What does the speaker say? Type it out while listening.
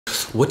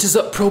What is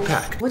up, Pro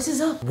Pack? What is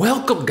up?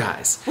 Welcome,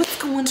 guys.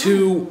 What's going on?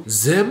 To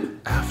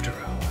Zim After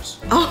Hours.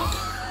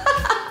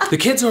 Oh. The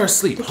kids are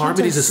asleep.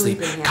 Harmony's asleep.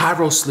 Yeah.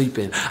 Cairo's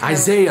sleeping.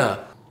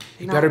 Isaiah,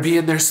 he better be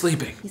in there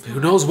sleeping. Who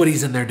knows what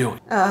he's in there doing?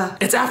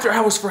 It's after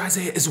hours for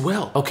Isaiah as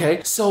well,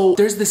 okay? So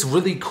there's this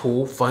really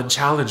cool, fun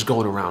challenge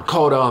going around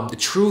called the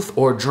Truth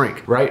or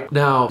Drink, right?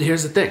 Now,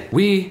 here's the thing.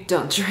 We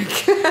don't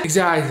drink.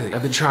 Exactly.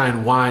 I've been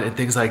trying wine and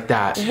things like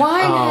that.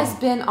 Wine has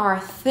been our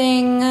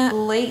thing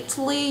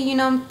lately, you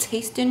know, I'm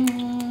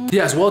tasting.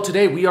 Yes, well,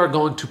 today we are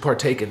going to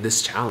partake in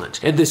this challenge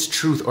and this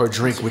Truth or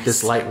Drink with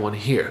this light one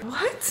here.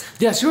 What?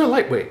 Yes, you're a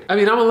lightweight. I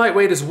mean, I'm a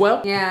lightweight as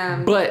well.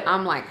 Yeah, but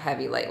I'm like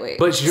heavy lightweight.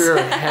 But you're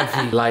a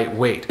heavy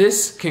lightweight.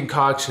 This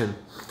concoction,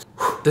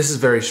 this is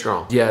very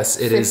strong. Yes,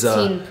 it 15%. is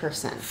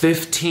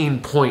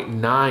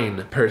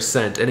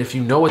 15.9%. And if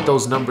you know what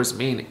those numbers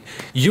mean,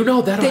 you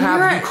know that'll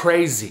have you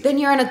crazy. Then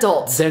you're an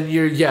adult. Then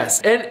you're, yes.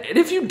 And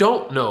if you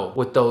don't know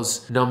what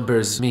those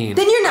numbers mean,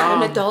 then you're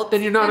not an adult.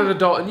 Then you're not an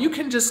adult. And you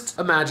can just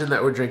imagine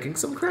that we're drinking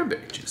some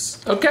cranberry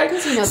juice. Okay?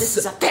 Because you know this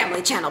is a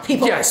family channel,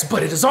 people. Yes,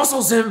 but it is also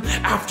Zim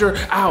After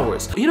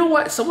Hours. You know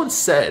what? Someone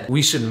said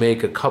we should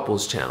make a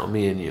couples channel,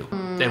 me and you.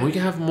 And we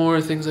can have more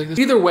things like this.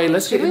 Either way,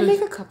 let's get into it. Should we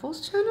make a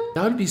couples channel?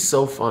 That would be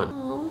so fun.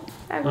 Oh,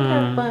 that would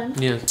have fun.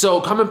 Yeah.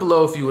 So comment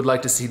below if you would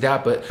like to see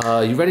that. But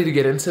you ready to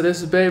get into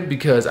this, babe?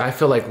 Because I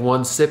feel like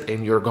one sip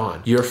and you're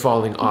gone. You're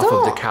falling off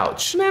of the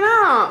couch. Man,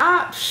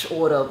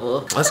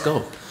 whatever. Let's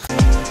go.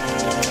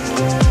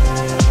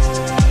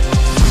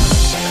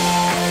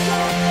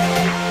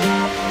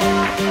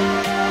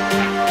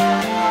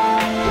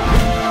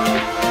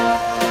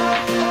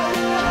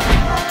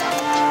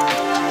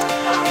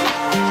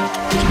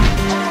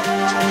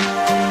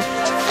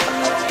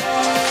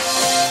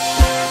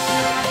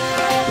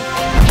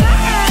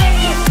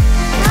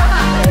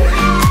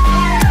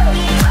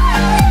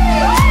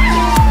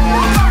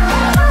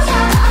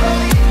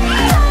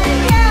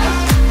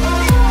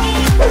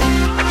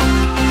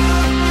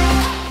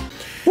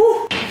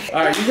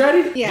 You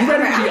ready? Yeah. You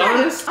ready to be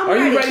honest? Are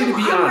you ready to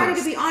be honest? I'm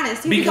ready to be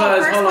honest.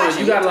 Because hold on,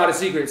 you got a lot of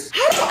secrets.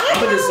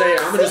 I'm gonna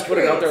just put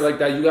it out there like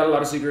that. You got a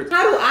lot of secrets.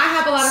 How do I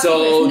have a lot of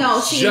secrets? No,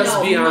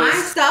 see, my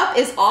stuff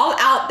is all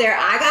out there.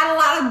 I got a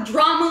lot of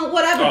drama,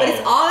 whatever, but it's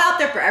all out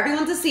there for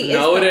everyone to see.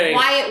 No, it's it the ain't.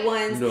 Quiet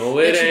ones no,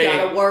 it that ain't. you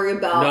gotta worry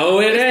about. No,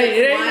 it ain't.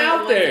 It ain't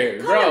out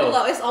there, bro. Comment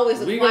below. It's always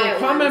the quiet ones.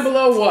 Comment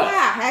below what?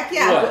 Yeah, heck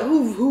yeah. But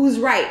who's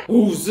right?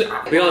 We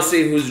gonna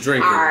see who's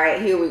drinking. All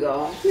right, here we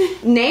go.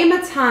 Name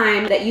a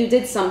time that you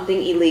did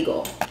something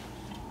illegal.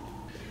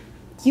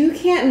 You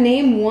can't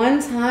name one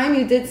time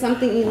you did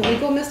something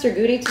illegal, Mr.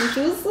 Goody Two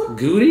Shoes?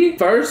 Goody?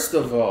 First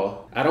of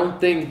all, I don't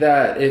think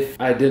that if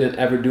I didn't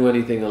ever do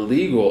anything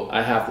illegal,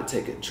 I have to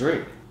take a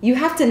drink. You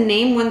have to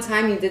name one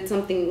time you did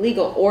something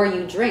illegal or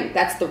you drink.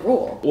 That's the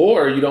rule.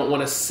 Or you don't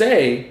want to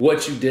say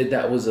what you did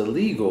that was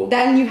illegal.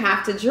 Then you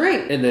have to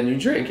drink. And then you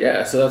drink,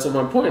 yeah. So that's what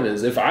my point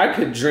is. If I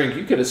could drink,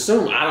 you could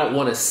assume I don't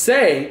want to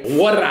say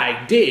what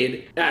I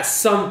did at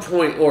some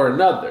point or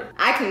another.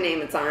 I can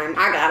name a time.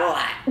 I got a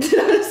lot.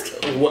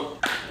 What?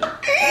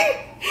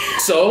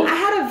 So? I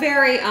had a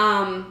very,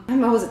 I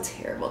was a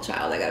terrible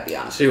child, I gotta be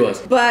honest. She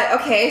was. But,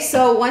 okay,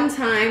 so one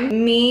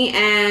time, me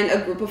and a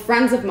group of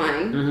friends of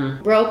mine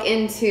broke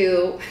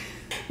into,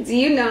 do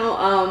you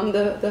know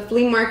the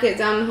flea market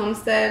down in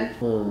Homestead?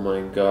 Oh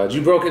my God,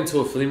 you broke into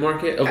a flea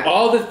market? Of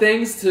all the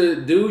things to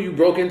do, you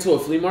broke into a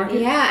flea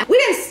market? Yeah, we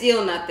didn't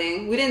steal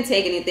nothing. We didn't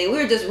take anything. We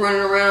were just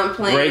running around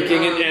playing.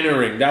 Breaking and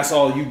entering, that's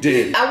all you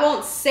did. I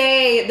won't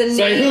say the name.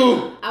 Say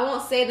who? I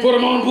won't say the name. Put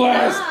them on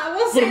blast. Nah, I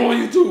won't Put them on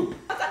YouTube.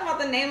 I'm talking about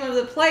the name of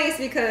the place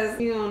because,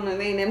 you know,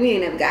 we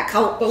ain't never got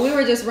caught. But we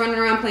were just running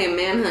around playing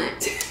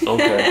manhunt.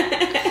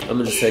 Okay. I'm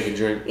gonna just take a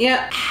drink.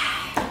 Yep.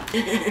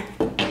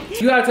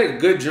 You gotta take a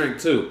good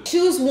drink too.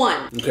 Choose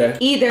one. Okay.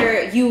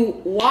 Either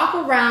you walk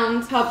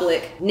around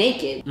public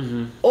naked,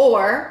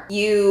 or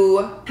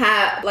you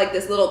have like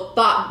this little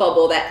thought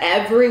bubble that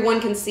everyone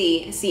can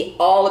see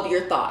all of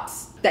your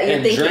thoughts that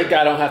you're thinking. And drink,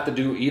 I don't have to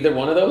do either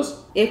one of those?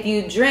 If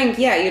you drink,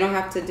 yeah, you don't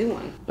have to do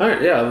one. All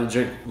right, yeah, I'm gonna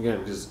drink again.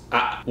 Because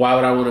why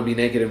would I want to be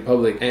naked in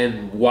public?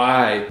 And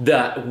why?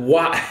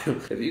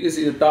 If you can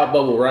see the thought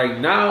bubble right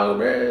now,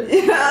 man.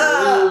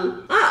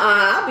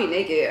 I'll be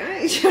naked.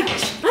 I'm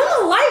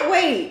a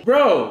lightweight.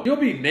 Bro, you'll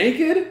be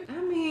naked?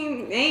 I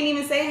mean, they ain't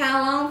even say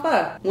how long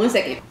for. 1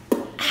 second.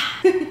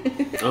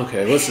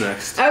 Okay, what's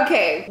next?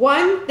 Okay,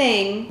 one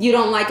thing you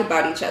don't like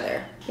about each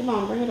other. Come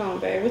on, bring it on,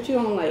 babe. What you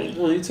don't like?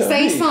 Well, you tell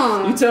me. Say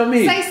something. You tell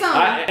me. Say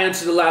something. I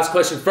answered the last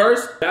question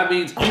first. That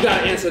means you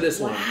gotta answer this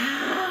one.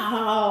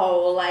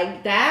 Wow,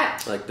 like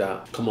that? Like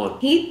that. Come on.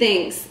 He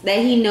thinks that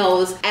he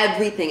knows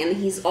everything and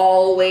he's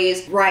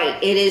always right.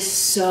 It is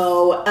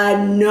so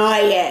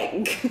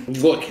annoying.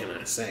 What can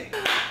I say?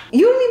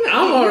 You don't even.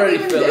 I'm already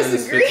feeling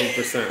disagree.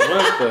 this 50%.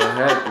 What the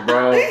heck,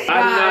 bro?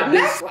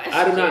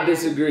 I do not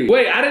disagree.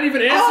 Wait, I didn't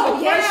even answer the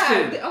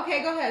question.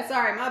 Okay, go ahead.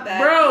 Sorry, my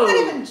bad. Bro. I'm not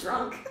even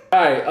drunk. All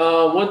right,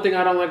 one thing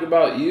I don't like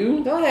about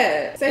you Go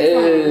ahead. Say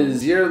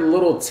is your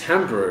little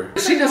temper.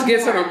 She just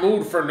gets in a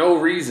mood for no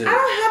reason. I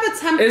don't have a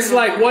temper. It's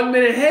like 1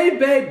 minute, hey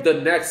babe,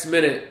 the next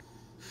minute.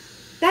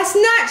 That's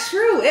not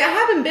true. I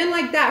haven't been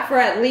like that for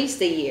at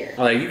least a year.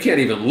 Like, you can't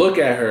even look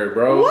at her,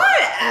 bro.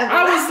 Whatever.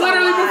 I was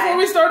literally, before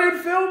we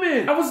started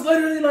filming, I was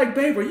literally like,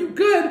 babe, are you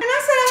good? And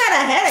I said I had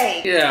a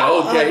headache. Yeah,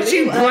 okay. Ugly,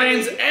 She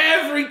blames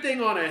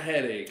everything on a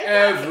headache.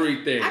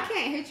 Everything. I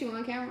can't hit you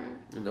on camera.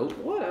 Nope.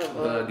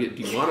 Whatever. Get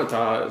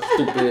demonetized,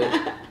 stupid.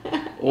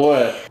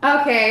 What?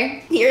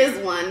 Okay, here's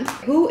one.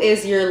 Who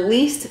is your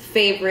least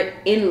favorite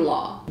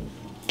in-law?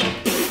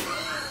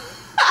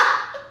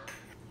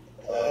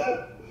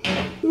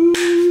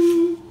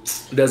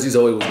 Desi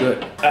Zoe was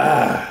good.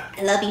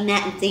 I love you,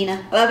 Nat and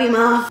Tina. I love you,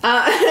 Mom.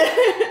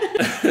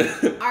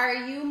 Are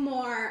you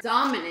more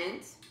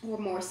dominant or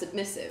more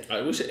submissive? All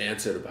right, we should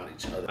answer it about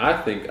each other.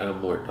 I think I'm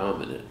more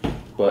dominant.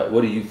 But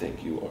what do you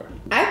think you are?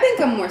 I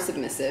think I'm more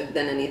submissive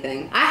than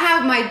anything. I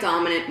have my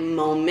dominant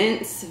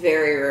moments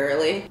very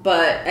rarely,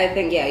 but I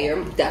think, yeah,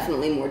 you're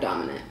definitely more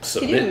dominant.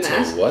 Submit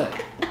to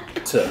what?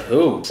 To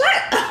who?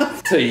 Shut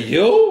up. To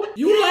you?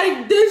 You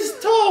like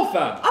this tall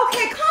fam?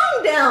 Okay,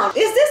 calm down.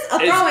 Is this a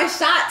throwing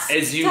shots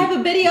type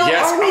of video?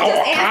 Yes, or are we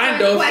just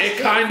answering questions?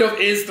 It kind of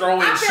is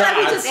throwing shots. I feel like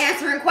we're just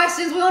answering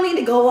questions. We don't need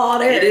to go all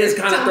there. It is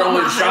kind of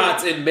throwing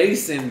shots in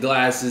mason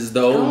glasses,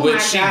 though,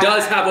 which she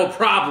does have a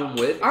problem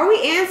with. Are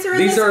we answering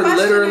These this are question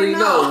literally, or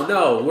no?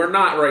 no, we're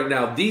not right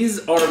now.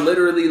 These are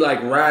literally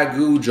like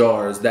ragu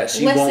jars that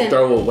she won't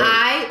throw away.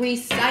 I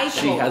recycle.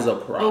 She has a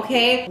problem.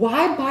 Okay?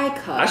 Why buy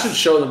cups? I should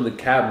show them the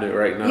cabinet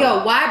right now.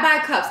 Yo, why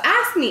buy cups?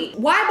 Ask me,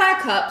 why buy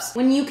cups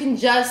when you can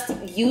just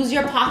use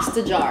your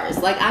pasta jars?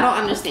 Like, I don't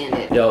understand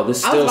it. Yo,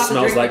 this still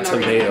smells like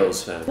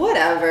tomatoes, fam.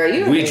 Whatever.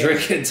 We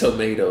drinking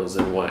tomatoes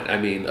and wine. I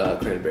mean,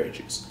 cranberry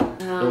juice.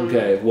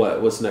 Okay,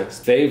 what's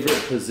next?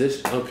 Favorite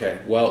position? Okay,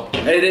 well,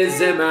 it is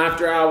Zim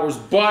After Hours,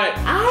 but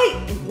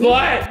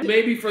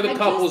maybe for the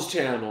couples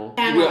channel,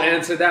 we'll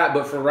answer that,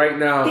 but for right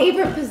now.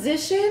 Favorite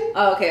position?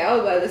 Oh, okay, I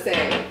was about to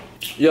say.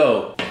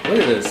 Yo, look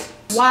at this.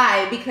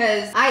 Why?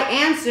 Because I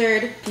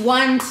answered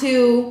 1,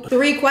 2,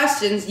 3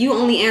 questions. You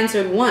only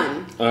answered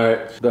 1. All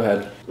right, go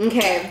ahead.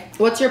 Okay,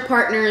 what's your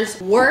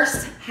partner's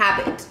worst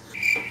habit?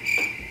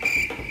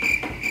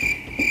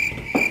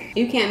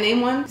 You can't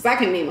name one? Because I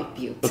can name a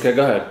few. Okay,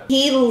 go ahead.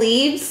 He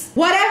leaves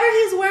whatever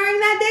he's wearing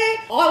that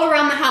day all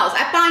around the house.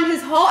 I find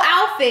his whole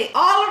outfit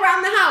all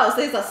around the house.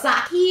 There's a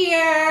sock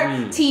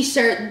here,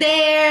 t-shirt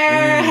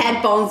there,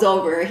 headphones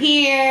over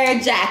here,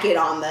 jacket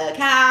on the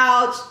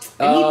couch.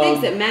 And he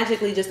thinks it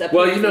magically just appears.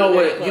 Well, you know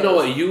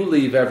what you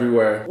leave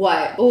everywhere?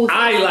 What? Ooh,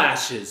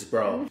 eyelashes,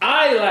 bro.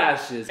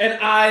 Eyelashes. An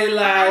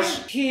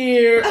eyelash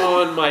here,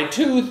 on my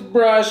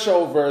toothbrush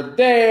over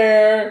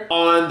there,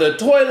 on the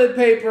toilet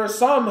paper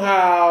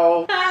somehow.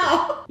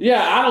 How?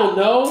 Yeah, I don't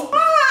know.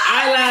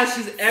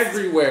 Eyelashes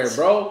everywhere,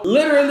 bro.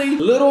 Literally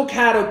little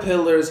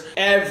caterpillars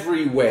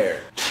everywhere.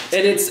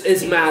 And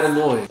it's mad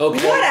annoying.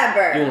 Okay.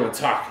 Whatever. You wanna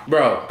talk,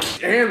 bro.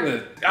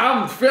 And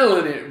I'm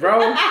feeling it, bro.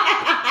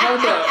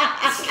 Hold up.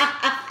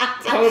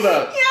 Hold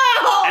up. Yo.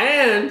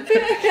 And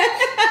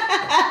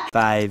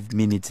 5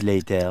 minutes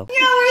later. Yo,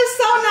 we're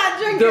so not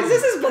drinkers.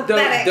 This is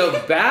pathetic.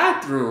 The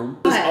bathroom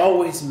is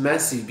always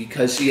messy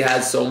because she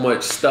has so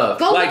much stuff.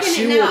 Go like look in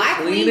she it will now. I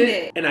clean cleaned it,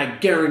 it, and I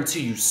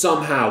guarantee you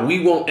somehow we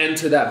won't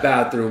enter that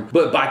bathroom,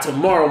 but by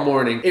tomorrow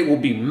morning it will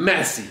be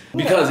messy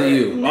because of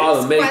you. Next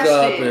all the makeup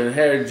question. and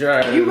hair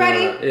dryer. You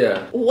ready?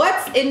 Yeah.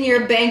 What's in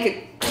your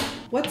bank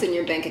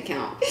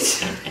account?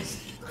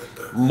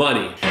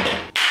 Money.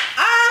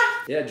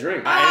 Yeah,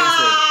 drink. I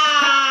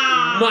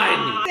answered.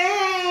 Money.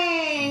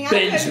 Dang.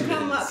 Benjamins. I couldn't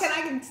come up. Can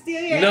I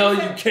steal your No,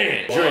 answer? you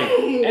can't.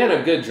 Drink. And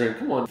a good drink.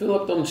 Come on, fill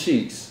up them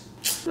cheeks.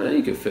 Man,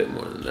 you can fit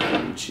more than that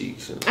in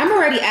cheeks. I'm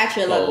already at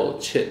your level. Oh,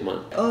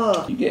 chipmunk.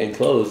 Ugh. You getting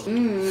close.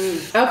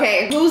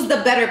 Okay, who's the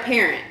better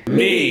parent?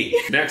 Me.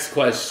 Next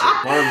question.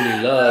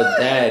 Harmony loves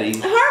daddy.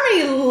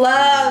 Harmony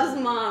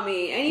loves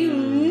mommy, and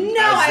you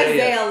know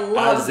Isaiah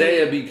loves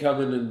Isaiah me. be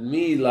coming to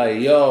me like,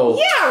 yo,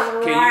 Yeah,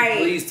 right. can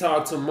you please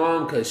talk to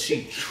mom because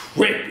she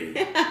tripping.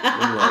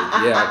 I'm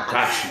like, yeah, I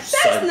got you,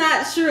 son. That's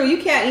not true. You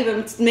can't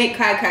even make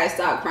Kai Kai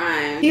stop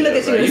crying. He look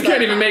at you. Right. You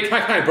can't even make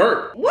Kai Kai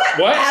burp. What?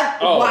 What?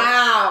 Oh.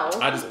 Wow.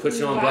 I just put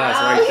you on blast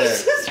right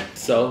there.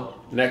 So,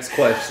 next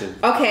question.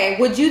 Okay,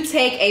 would you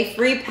take a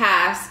free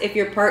pass if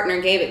your partner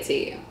gave it to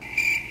you?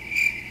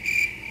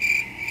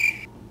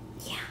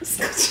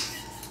 Yes.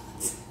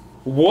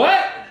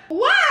 What?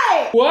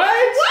 Why? What? What?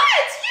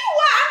 You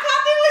what? I'm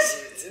copying what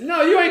you.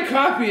 No, you ain't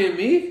copying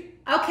me.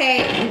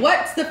 Okay,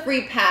 what's the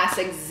free pass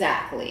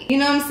exactly? You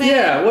know what I'm saying?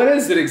 Yeah, what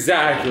is it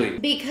exactly?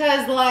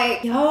 Because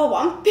like, yo,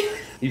 I'm feeling.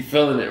 You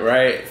feeling it,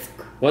 right?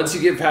 Once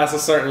you get past a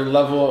certain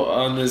level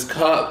on this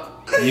cup,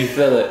 you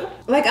feel it.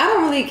 Like, I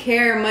don't really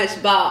care much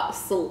about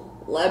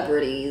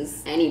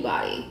celebrities,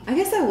 anybody. I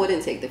guess I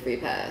wouldn't take the free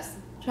pass.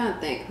 I'm trying to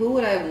think, who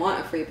would I want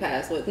a free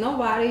pass with?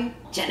 Nobody.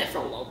 Jennifer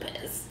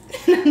Lopez.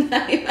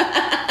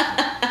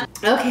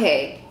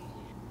 Okay.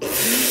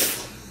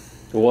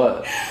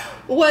 What?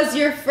 Was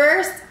your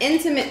first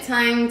intimate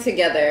time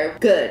together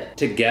good?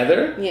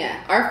 Together?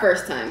 Yeah, our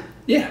first time.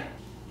 Yeah.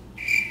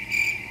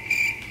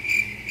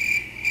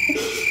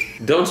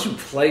 Don't you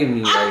play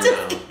me right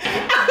now.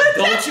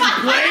 Don't you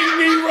play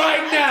me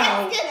right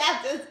now.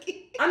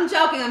 I'm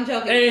joking.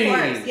 Hey. Of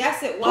course.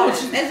 Yes, it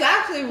was. It's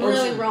actually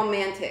really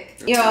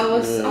romantic. Yo, it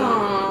was.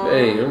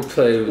 Hey, don't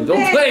play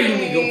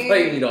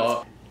with me,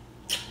 dog.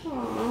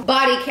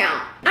 Body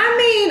count. I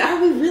mean,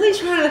 are we really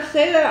trying to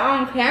say that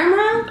on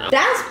camera? No.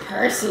 That's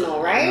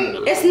personal, right?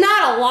 No. It's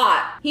not a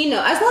lot. You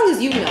know, as long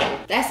as you know.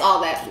 That's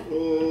all that.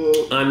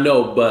 I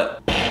know,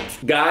 but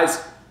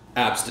guys,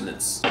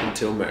 abstinence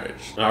until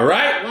marriage. All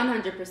right?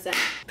 100%.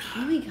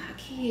 Oh, we got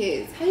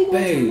kids. How you gonna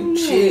Babe,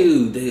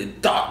 chill. They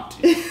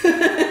adopted.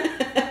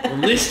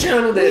 On this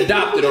channel, they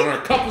adopted. On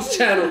our couples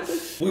channel,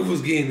 we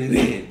was getting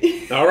it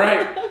in. All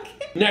right? Okay.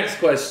 Next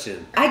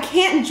question. I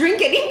can't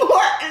drink anymore.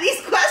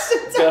 These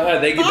questions Go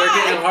ahead. They're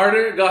getting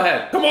harder. Go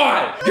ahead. Come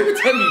on. Give it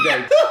to me,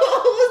 babe.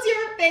 Who's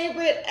your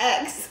favorite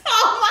ex?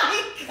 Oh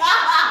my god.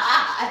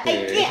 I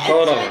can't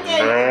hold drink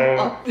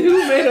anymore.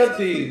 Who made up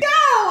these?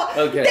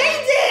 No. Okay.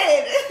 They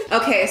did.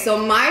 Okay, so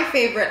my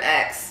favorite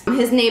ex,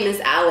 his name is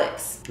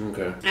Alex.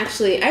 Okay.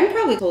 Actually, I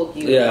probably told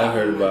you. Yeah, I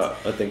heard about.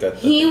 I think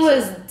he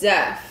was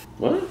deaf.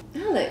 What?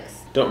 Alex.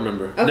 Don't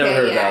remember. Okay, never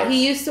heard yeah. of Alex.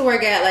 He used to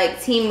work at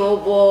like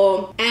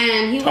T-Mobile,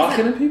 and he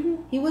talking to people.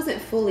 He wasn't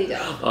fully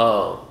deaf.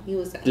 Oh. He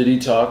was deaf. Did he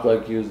talk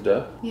like he was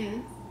deaf? Yeah.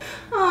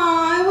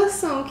 Oh, it was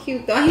so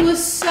cute though. He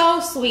was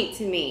so sweet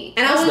to me,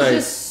 and That's I was nice.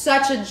 just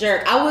such a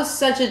jerk. I was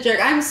such a jerk.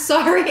 I'm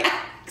sorry,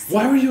 Alex.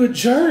 Why were you a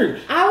jerk?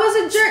 I was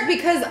a jerk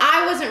because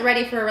I wasn't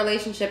ready for a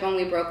relationship, and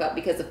we broke up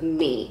because of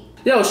me.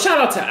 Yo, shout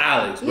out to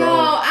Alex, bro.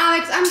 Yo,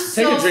 Alex, I'm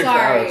so sorry. Take a drink for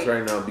Alex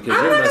right now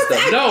because you're messed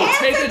up. No,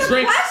 take a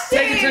drink.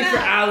 Take a drink for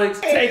Alex.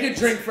 Take a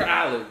drink for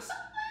Alex.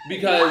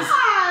 Because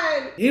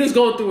he was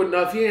going through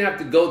enough. He didn't have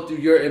to go through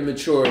your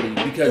immaturity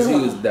because he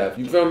was deaf.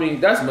 You feel me?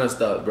 That's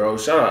messed up, bro.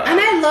 Shout out. And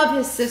I love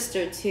his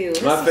sister too.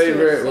 My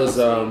favorite was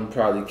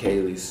probably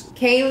Kaylee's.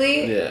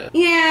 Kaylee? Yeah.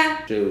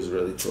 Yeah. She was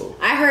really cool.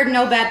 I heard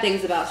no bad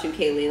things about you,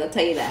 Kaylee. I'll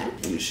tell you that.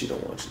 She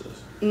don't watch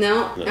this.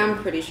 No, I'm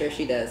pretty sure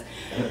she does.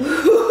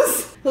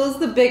 Who's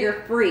the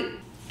bigger freak?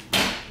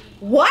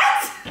 What?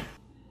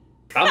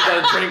 I'm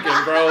done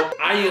drinking, bro.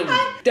 I am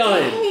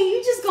done. Dang,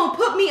 you just gonna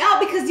put me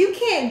out because you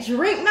can't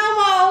drink no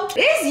more?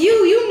 It's you.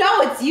 You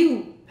know it's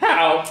you.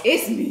 How?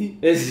 It's me.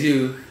 It's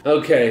you.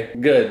 Okay,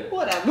 good.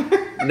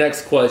 Whatever.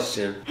 Next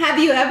question. Have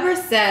you ever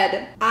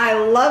said, I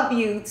love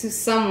you to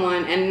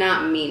someone and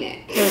not mean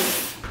it?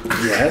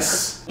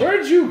 Yes.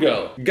 Where'd you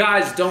go?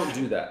 Guys, don't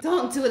do that.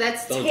 Don't do it.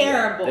 That's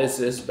terrible. Do that.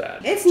 It's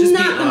bad. It's just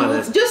not be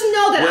honest. Just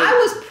know that I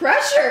was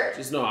pressured.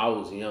 Just know I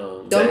was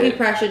young. Don't be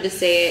pressured to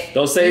say it.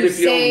 Don't say it if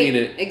you don't mean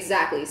it.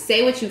 Exactly.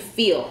 Say what you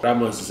feel. I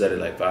must have said it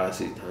like 5,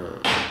 6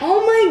 times.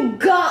 Oh my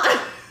god.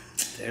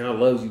 Damn, I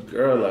love you,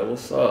 girl. Like,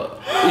 what's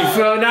up? You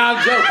feel? Now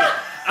I'm joking.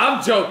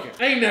 I'm joking.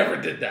 I ain't never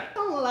did that.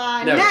 Don't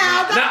lie. Never.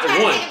 Not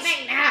once.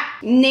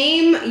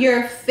 Name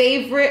your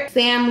favorite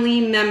family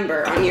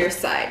member on your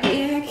side.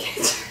 Yeah, I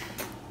can't.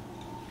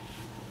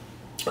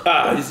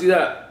 You see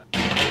that?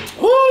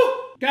 Woo!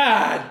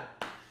 God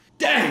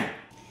dang.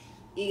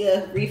 You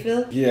got a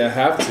refill? Yeah, I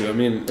have to. I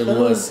mean,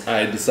 unless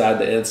I decide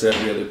to answer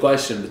every other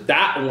question. But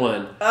that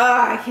one.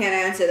 Oh, I can't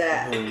answer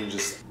that.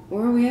 Just.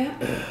 Where are we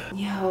at?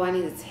 Yo, I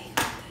need to take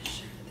off this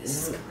shirt.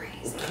 This is crazy.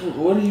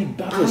 What are you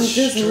about to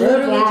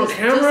strip on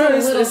camera?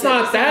 It's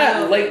not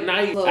that late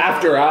night,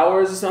 after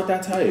hours. It's not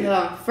that tight.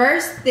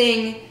 First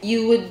thing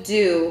you would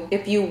do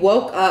if you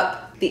woke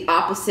up the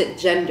opposite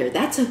gender.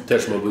 That's a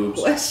touch my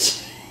boobs.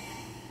 Question.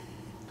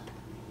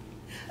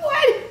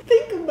 Why did you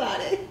think about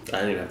it?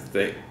 I didn't have to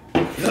think.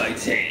 Like,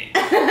 dang.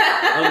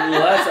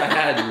 Unless I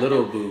had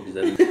little boobs,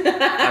 then I'd be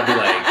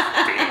like,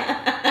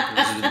 dang.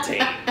 This is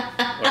dang.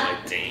 Or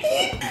like,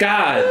 dang.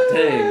 God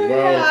dang, bro.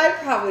 Yeah, I'd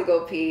probably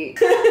go pee.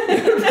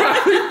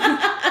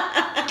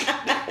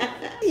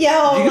 Yo,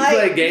 you can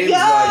play games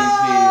while you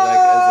pee, like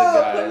as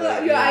a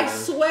guy. Yo, I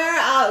swear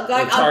I'll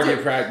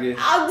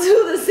do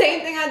the same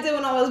thing I did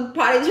when I was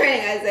potty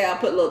training. I say I'll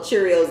put little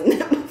Cheerios in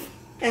them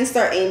and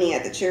start aiming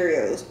at the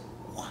Cheerios.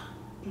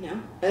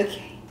 No?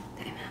 Okay.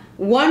 Time out.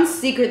 One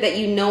secret that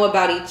you know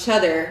about each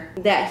other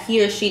that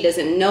he or she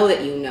doesn't know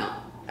that you know.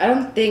 I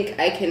don't think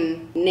I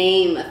can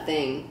name a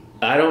thing.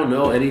 I don't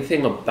know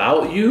anything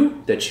about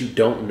you that you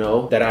don't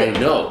know that I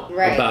know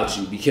about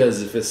you.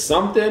 Because if it's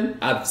something,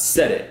 I've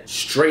said it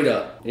straight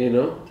up, you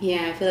know?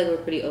 Yeah, I feel like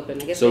we're pretty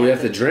open. I guess so we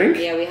have to drink?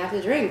 Yeah, we have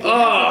to drink.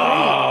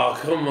 Oh,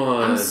 come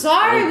on. I'm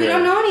sorry, we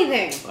don't know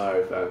anything.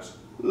 Alright, facts.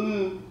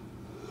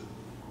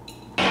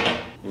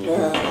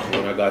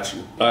 I got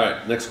you.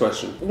 Alright, next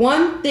question.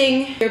 One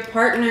thing your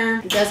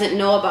partner doesn't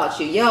know about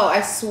you. Yo,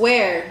 I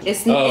swear,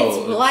 it's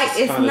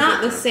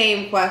not the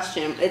same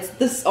question. It's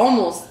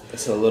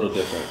a little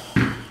different.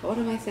 What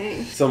am I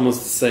saying? It's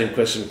almost the same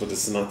question, but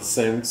it's not the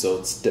same, so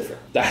it's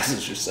different. That's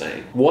what you're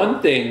saying.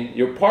 One thing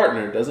your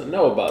partner doesn't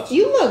know about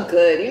you. You look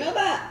good, you know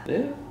that?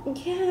 Yeah.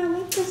 Yeah,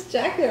 what's this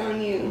jacket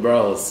on you?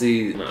 Bro,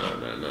 see,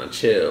 no,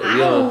 chill.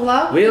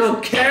 We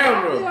on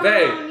camera,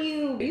 babe.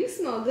 You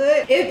smell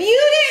good. If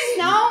you didn't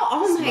know,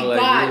 oh my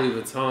god.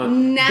 Louis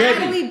Vuitton.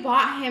 Natalie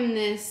bought him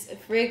this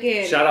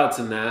freaking. Shout out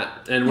to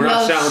Nat. And we're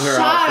not shouting her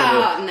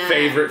out for the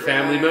favorite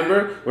family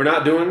member. We're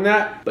not doing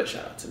that, but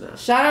shout out to Nat.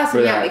 Shout out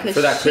to Nat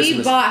because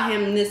she bought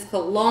him this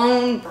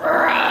cologne.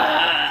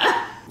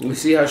 Bruh. We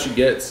see how she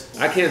gets.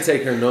 I can't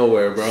take her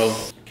nowhere, bro.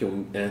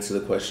 Can we answer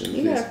the question,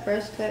 please? You got a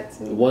fresh cut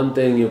too. One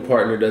thing your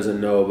partner doesn't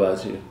know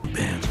about you.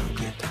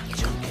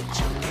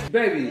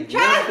 Baby,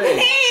 one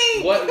thing.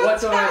 What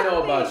do I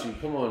know about you?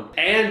 Come on.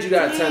 And you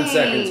got 10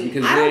 seconds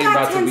because you ain't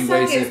about to be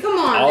wasting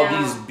all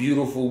these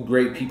beautiful,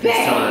 great people's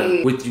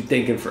time with you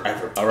thinking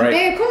forever. All right?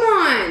 Babe, come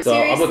on. So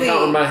seriously. I'm gonna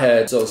count in my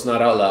head, so it's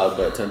not out loud,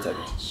 but 10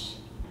 seconds.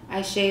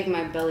 I shaved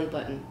my belly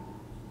button.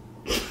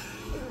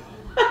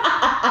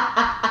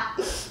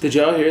 Did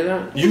y'all hear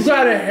that? You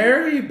got a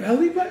hairy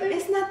belly button?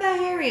 It's not that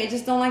hairy. I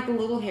just don't like the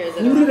little hairs.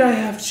 Who did I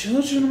have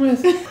children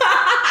with?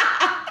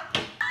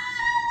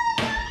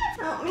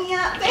 Help me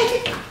up,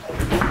 baby.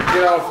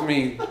 Get off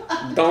me.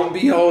 Don't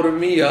be holding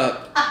me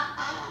up.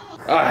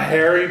 A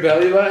hairy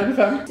belly button?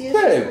 Just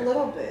a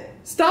little bit.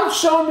 Stop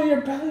showing me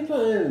your belly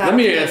button. Let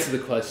me answer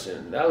the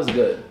question. That was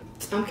good.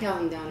 I'm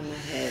counting down in my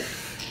head.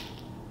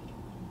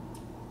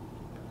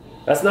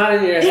 That's not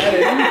in your head.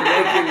 You're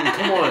making,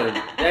 come on.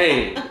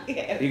 Dang.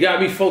 Okay. You got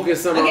me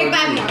focused on Okay,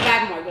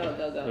 five more.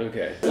 Go.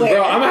 Okay. Wait.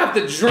 Bro, I'm gonna have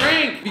to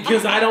drink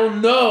because I don't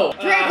know.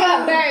 Drink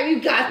up, babe.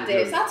 You got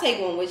this. I'll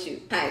take one with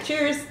you. All right,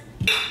 cheers.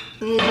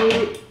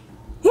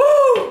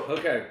 Woo!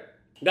 Okay.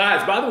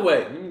 Guys, by the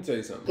way, let me tell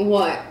you something.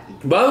 What?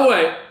 By the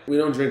way, we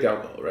don't drink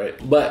alcohol, right?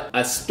 But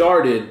I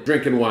started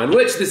drinking wine,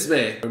 which this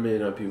may or may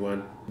not be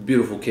wine.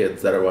 Beautiful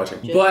kids that are watching.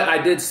 But I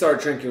did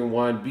start drinking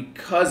wine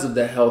because of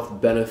the health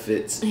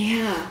benefits.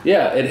 Yeah.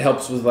 Yeah, it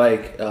helps with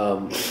like,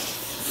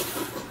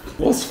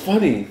 what's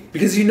funny?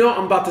 Because you know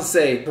I'm about to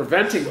say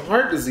preventing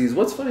heart disease.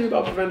 What's funny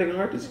about preventing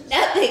heart disease?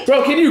 Nothing.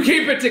 Bro, can you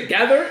keep it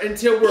together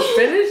until we're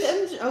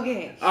finished?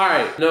 Okay. All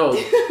right, no.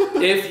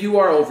 If you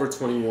are over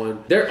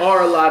 21, there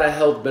are a lot of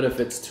health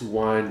benefits to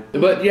wine.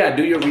 But yeah,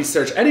 do your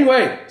research.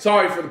 Anyway,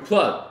 sorry for the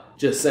plug.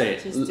 Just saying.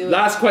 Just do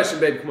Last question,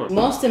 baby. Come on.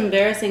 Most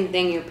embarrassing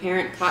thing your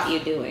parent caught you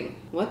doing.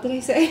 What did I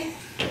say?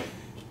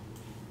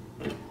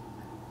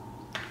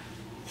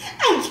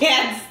 I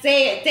can't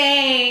say it.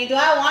 Dang. Do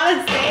I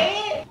want to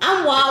say it?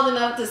 I'm wild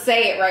enough to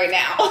say it right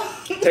now.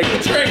 Take the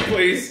drink,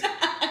 please.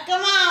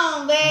 Come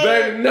on, babe.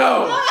 Baby,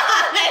 no. Come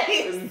on, let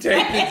me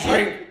Take the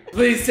drink.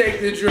 Please take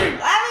the drink.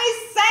 Let me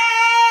say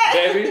it.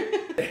 Baby.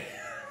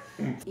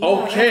 Yeah,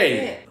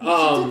 Okay. We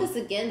should do this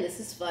again. This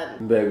is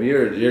fun. Baby,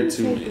 you're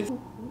too.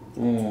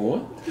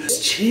 What?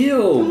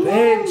 Chill,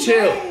 babe.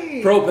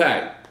 Chill. Pro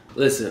pack.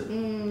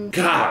 Listen.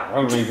 God, I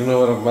don't even know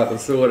what I'm about to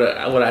say. What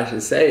I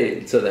should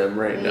say to them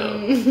right now.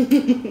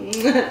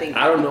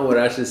 I don't know what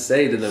I should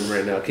say to them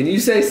right now. Can you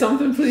say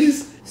something,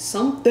 please?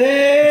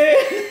 Something.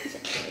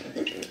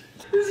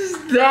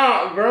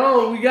 Stop,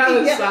 bro. We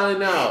gotta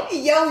sign out.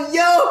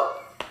 Yo.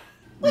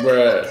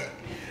 Bruh.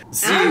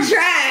 See, I'm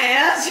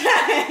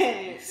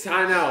trying.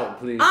 sign out,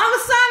 please. I'm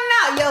signing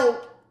out,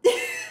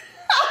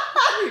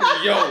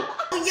 Yo.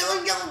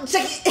 Yo,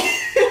 check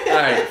it.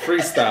 Alright,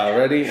 freestyle.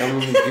 Ready? I'm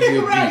gonna give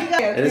you a beat.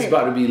 Okay. And it's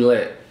about to be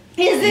lit.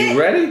 Is it? You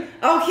ready?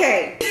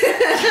 Okay.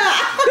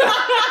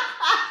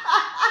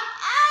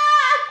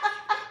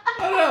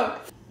 Hold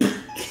up.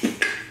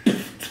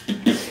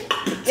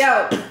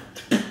 Yo.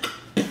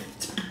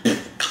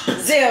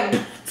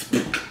 Zim.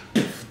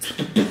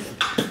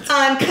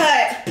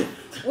 Uncut.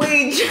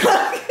 We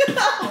drunk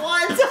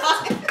one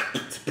time.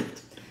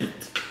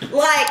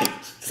 Like,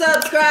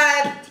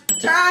 subscribe,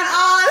 turn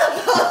on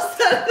the post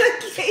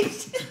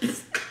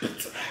notifications.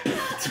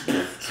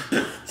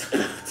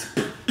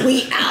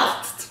 We out.